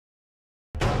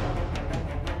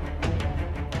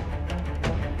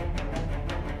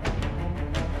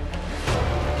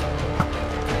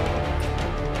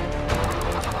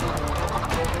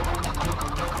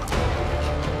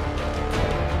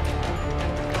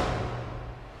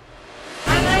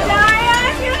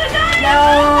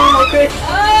Jackie,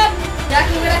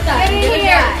 what I thought. Get in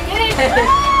here! Get in here!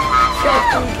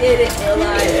 Jackie did it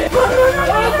alive.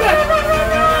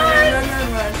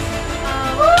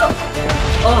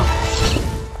 Oh.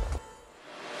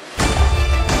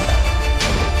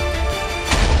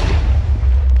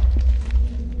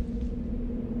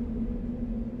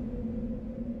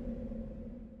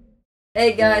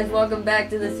 Hey guys, welcome back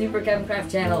to the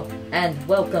SuperKevinCraft channel, and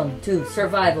welcome to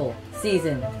Survival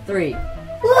Season 3.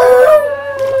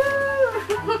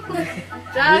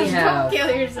 Josh, don't kill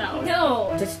yourself.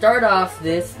 No! To start off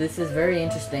this is very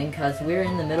interesting because we're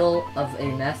in the middle of a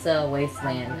Mesa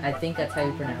wasteland. I think that's how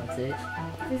you pronounce it.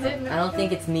 Is it? I don't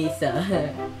think it's Mesa.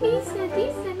 Mesa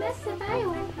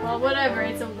biome. Well, whatever.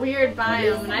 It's a weird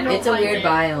biome, and I don't It's a weird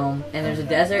biome, and there's a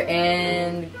desert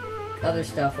and other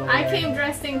stuff over I there. came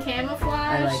dressed in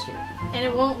camouflage. I like it. And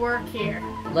it won't work here.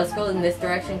 Let's go in this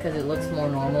direction because it looks more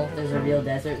normal. There's a real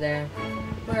desert there.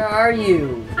 Where are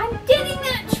you? I'm getting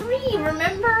that tree,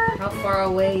 remember? How far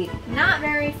away? Not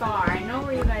very far. I know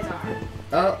where you guys are.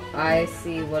 Oh, I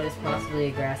see what is possibly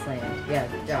a grassland. Yeah,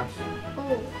 Josh.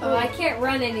 Oh, I can't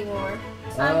run anymore.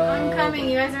 I'm coming.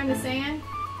 You guys are in the sand?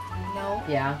 No.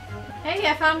 Yeah. Hey,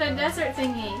 I found a desert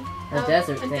thingy. A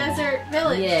desert thing. A desert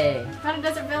village. Yay. Found a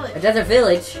desert village. A desert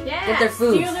village? Yeah. Get their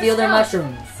food. Steal their stuff.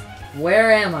 mushrooms.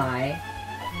 Where am I?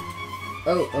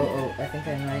 Oh. I think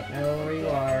I might know where you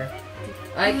are.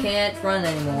 I can't run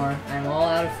anymore. I'm all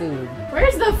out of food.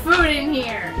 Where's the food in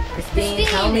here? Christine,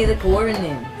 tell me the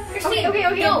coordinates. Okay.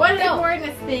 What is the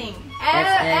coordinates thing?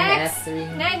 X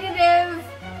negative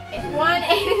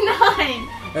 189.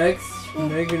 X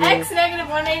negative. X negative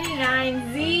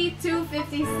 189. Z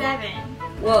 257.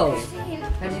 Whoa.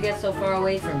 How'd you get so far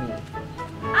away from me?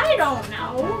 I don't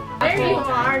know. There you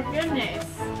are. Goodness.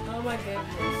 Oh my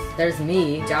goodness. There's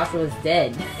me. Joshua's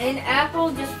dead. An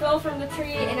apple just fell from the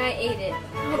tree and I ate it.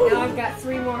 And now I've got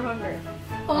 3 more hunger.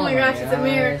 Oh my gosh, it's a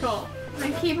miracle.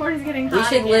 My keyboard is getting hot. We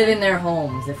should again. live in their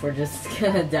homes if we're just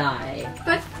gonna die.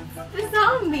 But the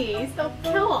zombies, they'll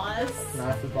kill us. Not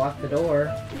if we block the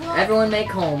door. Well, Everyone make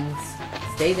homes.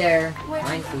 Stay there. Wait.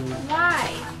 Find food.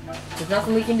 Why? There's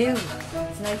nothing we can do.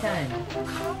 It's nighttime.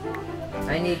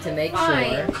 I need to make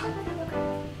sure,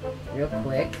 real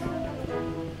quick,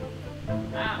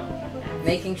 Wow.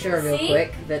 making sure real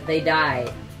quick that they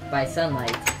die by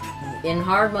sunlight. In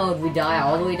hard mode, we die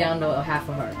all the way down to a half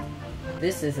a heart.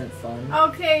 This isn't fun.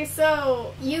 Okay,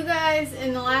 so you guys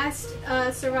in the last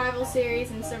survival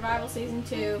series, in Survival Season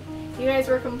 2, you guys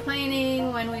were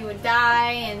complaining when we would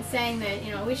die and saying that,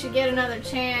 you know, we should get another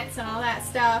chance and all that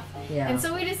stuff. Yeah. And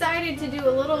so we decided to do a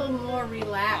little more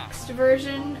relaxed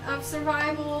version of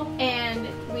survival, and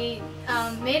we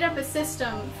made up a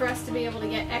system for us to be able to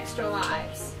get extra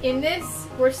lives. In this,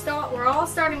 we're all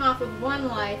starting off with 1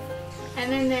 life, and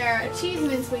then there are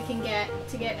achievements we can get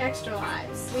to get extra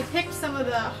lives. We picked some of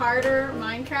the harder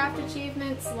Minecraft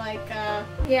achievements, like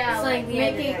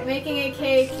making a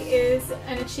cake is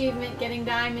an achievement, getting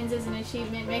diamonds is an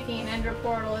achievement, making an ender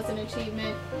portal is an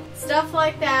achievement. Stuff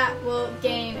like that will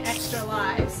gain extra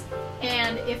lives.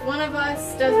 And if one of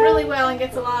us does really well and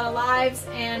gets a lot of lives,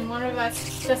 and one of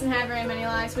us doesn't have very many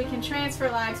lives, we can transfer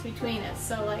lives between us.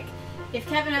 So like, if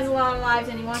Kevin has a lot of lives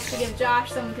and he wants to give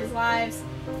Josh some of his lives,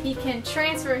 he can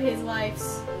transfer his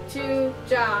lives to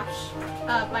Josh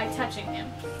by touching him.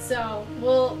 So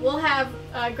we'll have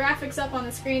graphics up on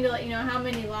the screen to let you know how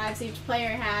many lives each player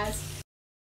has.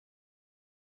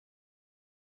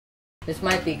 This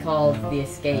might be called the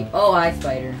escape. Oh, hi,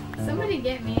 spider. Somebody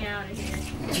get me out of here.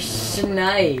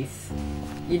 Nice.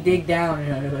 You dig down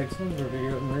and you're like, somebody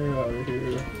get me out of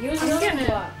here.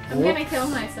 I'm gonna kill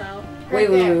myself. Wait.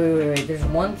 There's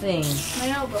one thing. My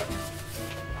notebook.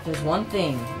 There's one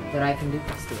thing that I can do,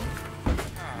 Christine.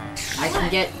 I can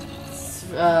get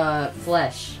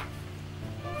flesh.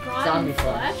 Zombie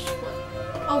flesh.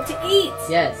 Oh, to eat.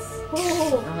 Yes.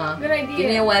 Oh, good idea. Give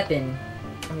me a weapon.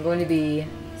 I'm going to be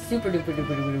super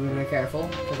duper careful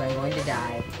because I'm going to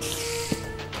die.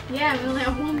 Yeah, we only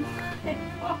have 1 life.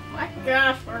 Oh my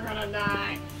gosh, we're gonna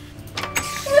die.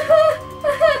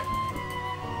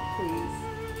 Please.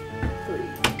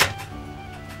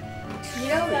 You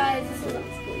know, guys,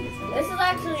 this is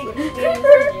actually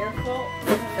your fault.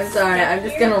 I'm sorry, I'm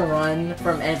just gonna run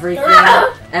from everything.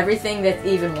 Everything that's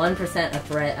even 1% a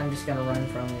threat, I'm just gonna run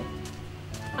from it.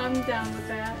 I'm down with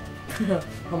that.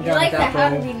 I'm You like the how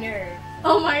to be nerd.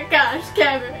 Oh my gosh,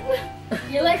 Kevin.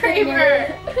 You're like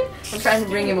Kramer. I'm trying to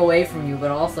bring him away from you,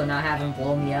 but also not have him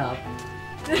blow me up.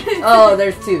 Oh,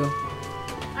 there's 2.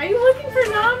 Are you looking for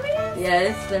zombies?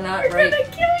 Yes, they're not You're gonna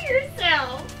kill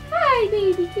yourself. Hi,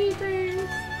 baby keepers.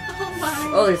 Oh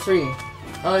my. Oh, there's 3.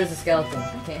 Oh, there's a skeleton.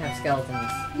 I can't have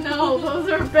skeletons. No, those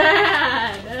are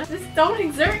bad. Just don't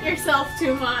exert yourself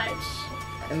too much.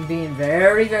 I'm being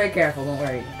very, very careful, don't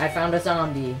worry. I found a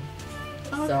zombie.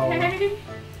 Okay.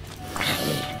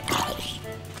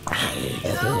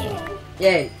 No.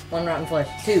 Yay, 1 rotten flesh.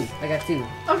 2. I got 2.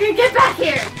 Okay, get back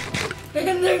here.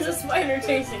 And there's a spider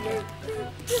chasing you.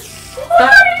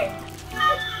 Sorry.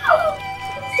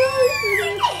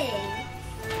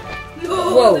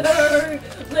 Whoa.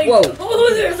 Like, Whoa.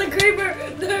 Oh, there's a creeper.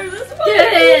 There's a spider.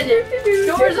 Get in.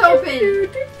 Doors open.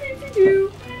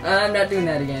 I'm not doing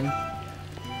that again.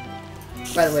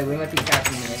 By the way, we might be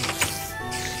capturing it.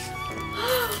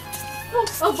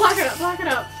 Oh, block it up, block it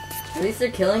up. At least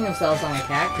they're killing themselves on a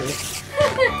cactus.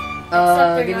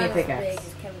 Give me a pickaxe.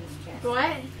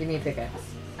 What? Give me a pickaxe.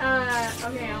 Okay,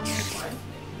 I'll make one.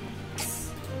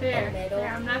 There. There,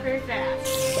 I'm not very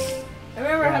fast. I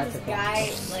remember Yeah, how that's this a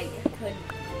guy, like, could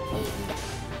eat.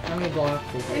 How many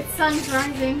blocks is it? It's sun's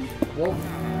rising. Whoa.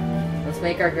 Let's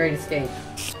make our great escape.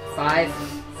 5,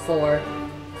 4,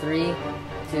 3,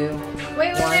 2,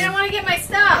 Wait, One. I don't want to get my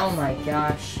stuff. oh my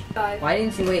gosh. 5, Why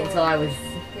didn't you wait until I was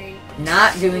 3.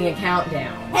 not doing a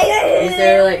countdown? Is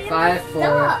there like 5,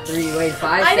 4, 3, wait,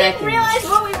 5 I seconds. didn't realize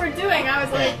what we were doing. I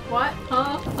was like, what?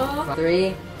 Huh?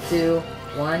 3, 2,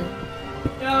 1.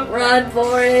 No. Run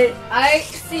for it! I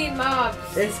see mobs.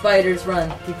 There's spiders,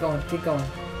 run. Keep going, keep going.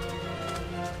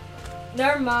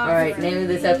 They're mobs. Alright, name of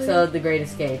this episode, The Great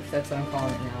Escape. That's what I'm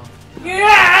calling it now. Yeah,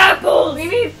 apples! We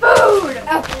need food!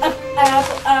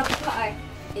 Apple pie.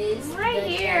 Is Right the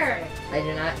here. desert. I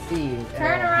do not see you. at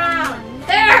Turn all. around.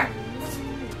 There!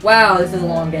 Wow, this is a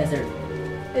long desert.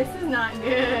 This is not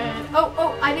good.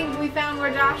 Oh, I think we found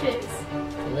where Josh is.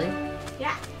 Really?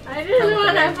 Yeah. I just Come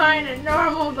want to through. find a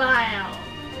normal biome.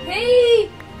 Hey!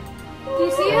 Do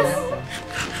you see us?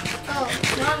 Oh,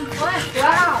 non flesh.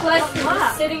 Wow. Flesh What's is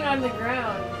up? sitting on the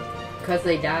ground. Because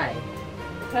they die.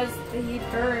 Because he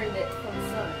burned it from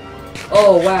sun.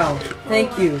 Oh, wow.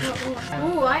 Thank you.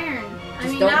 Ooh, iron. I Just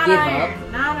mean, don't not give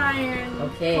iron. Not iron.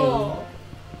 Okay. Coal.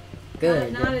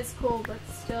 Good. Not as cool, but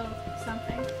still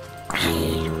something.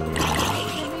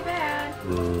 Could be bad.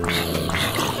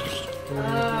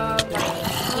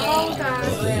 Oh,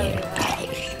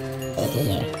 God.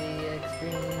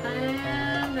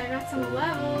 And I got some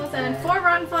levels and 4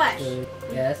 rotten flesh.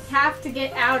 Yes. Have to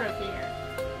get out of here.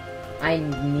 I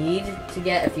need to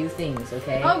get a few things,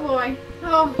 okay? Oh boy.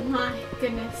 Oh my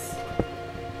goodness.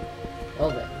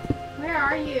 Hold it. Where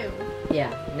are you?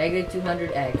 Yeah, negative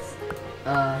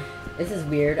 200x. This is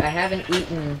weird. I haven't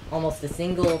eaten almost a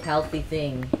single healthy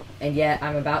thing, and yet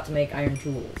I'm about to make iron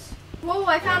tools. Whoa,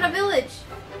 I found a village.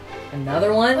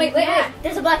 Another one? Wait, Yeah.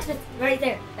 There's a blacksmith right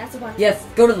there. That's a blacksmith. Yes,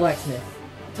 go to the blacksmith.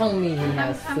 Tell me he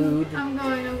has I'm food. I'm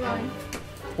going.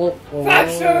 Whoa, whoa,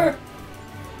 Faster!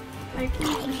 I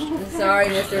can't. I'm sorry,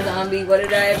 Mr. Zombie. What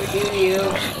did I ever do to you?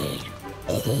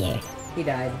 He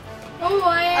died. Oh,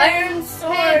 I have Iron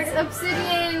sword. heads,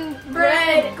 obsidian,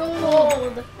 bread,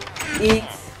 gold. Eat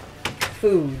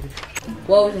food.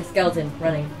 Whoa, there's a skeleton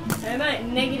running. I'm at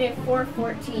negative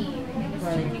 414. And it's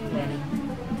Running. turning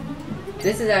down.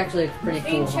 This is actually a pretty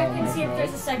Hey, cool check home and see if I've there's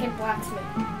a made. second blacksmith.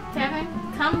 Kevin,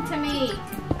 come to me.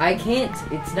 I can't.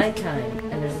 It's nighttime,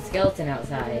 and there's a skeleton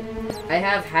outside. I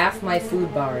have half my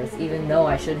food bars, even though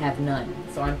I should have none.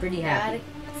 So I'm pretty happy.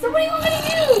 So what do you want me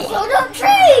to do? So don't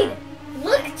trade!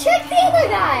 Look, check the other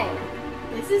guy!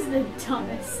 This is the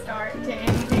dumbest start to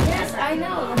anything. Yes, ever. I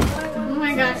know. Oh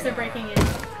my gosh, they're breaking in.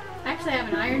 I actually have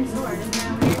an iron sword. Isn't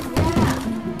that weird?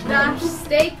 Yeah. Josh,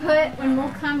 stay put and we'll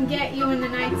come get you when the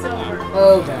night's over.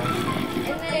 Oh gosh.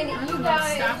 And then I'm you not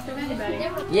guys... stopped of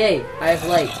anybody. Yay, I have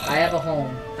light. I have a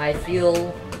home. I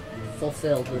feel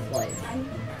fulfilled with life.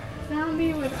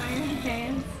 Zombie with iron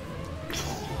hands.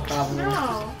 Probably.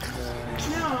 No.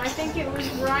 No, I think it was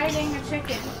riding a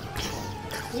chicken.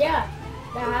 Yeah,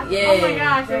 that happens. Yay. Oh my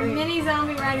gosh, a mini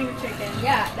zombie riding a chicken.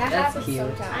 Yeah, that That's happens cute.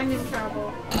 sometimes. I'm in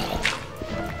trouble.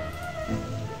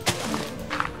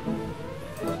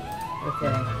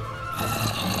 Okay.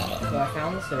 So I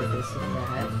found the surface of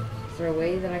that. Is there a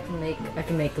way that I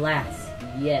can make glass?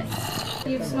 Yes.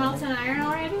 You've smelted an iron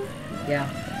already? Yeah.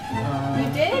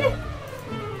 You did?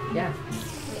 Yeah.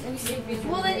 Let me see if you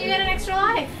Well, then you get an extra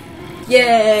life.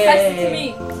 Yay! Pass it to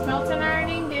me. Smelt and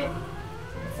ironing it.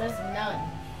 It says none.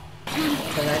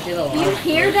 Because I did a lot. You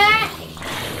hear that?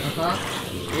 Uh-huh.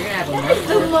 You're gonna have a That is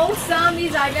the lot. most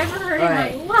zombies I've ever heard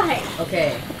Alright. in my life.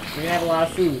 Okay. You're gonna have a lot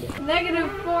of food. Negative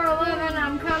 411,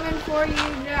 I'm coming for you,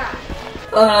 Josh.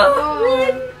 Ah!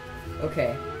 Oh,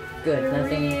 Okay. Good. you're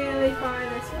Nothing. really far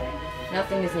this way.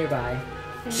 Nothing is nearby.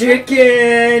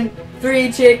 Chicken!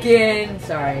 3 chicken!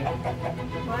 Sorry.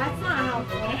 Well, that's not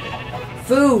helpful.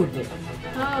 Food!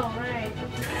 Oh, right.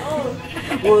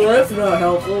 Oh. Well, that's not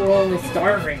helpful. We're only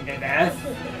starving to death.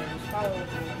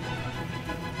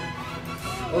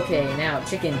 Okay, now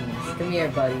chickens. Come here,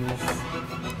 buddies.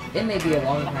 It may be a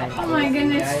long time. Oh my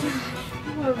goodness. Guys.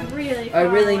 We're really I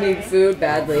really far away. need food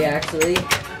badly, actually.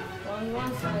 Well, he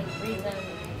wants to like breathe them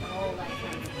all that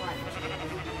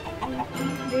kind of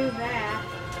fun. Do that.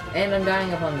 And I'm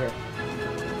dying of hunger.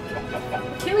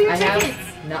 Kill your I chickens.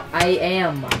 have. No, I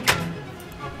am.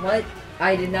 What?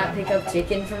 I did not pick up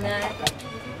chicken from that.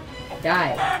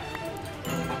 Die.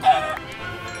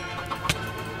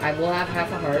 I will have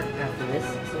half a heart after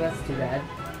this, so that's too bad.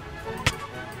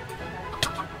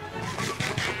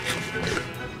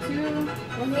 2.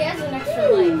 Well, he has an extra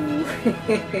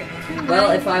life.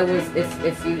 Well,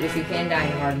 if you can die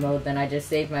in hard mode, then I just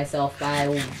saved myself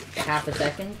by half a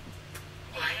second.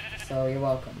 So you're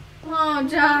welcome. Oh,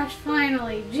 Josh,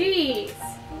 finally. Jeez.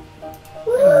 I'm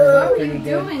What are living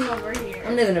you a pretty good. doing over I'm here?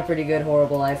 living a pretty good,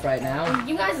 horrible life right now.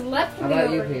 You guys left How me about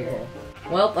you over here. people?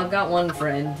 Well, I've got one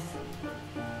friend.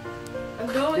 I'm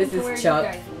going This to is where Chuck.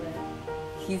 you guys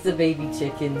live. He's a baby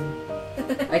chicken.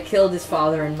 I killed his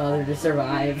father and mother to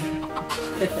survive.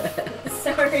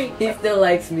 Sorry. He still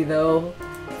likes me though.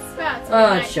 It's about to be Oh,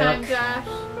 nighttime, Chuck. Josh.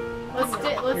 You're Let's a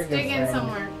good dig in friend.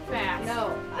 somewhere fast.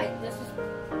 No, I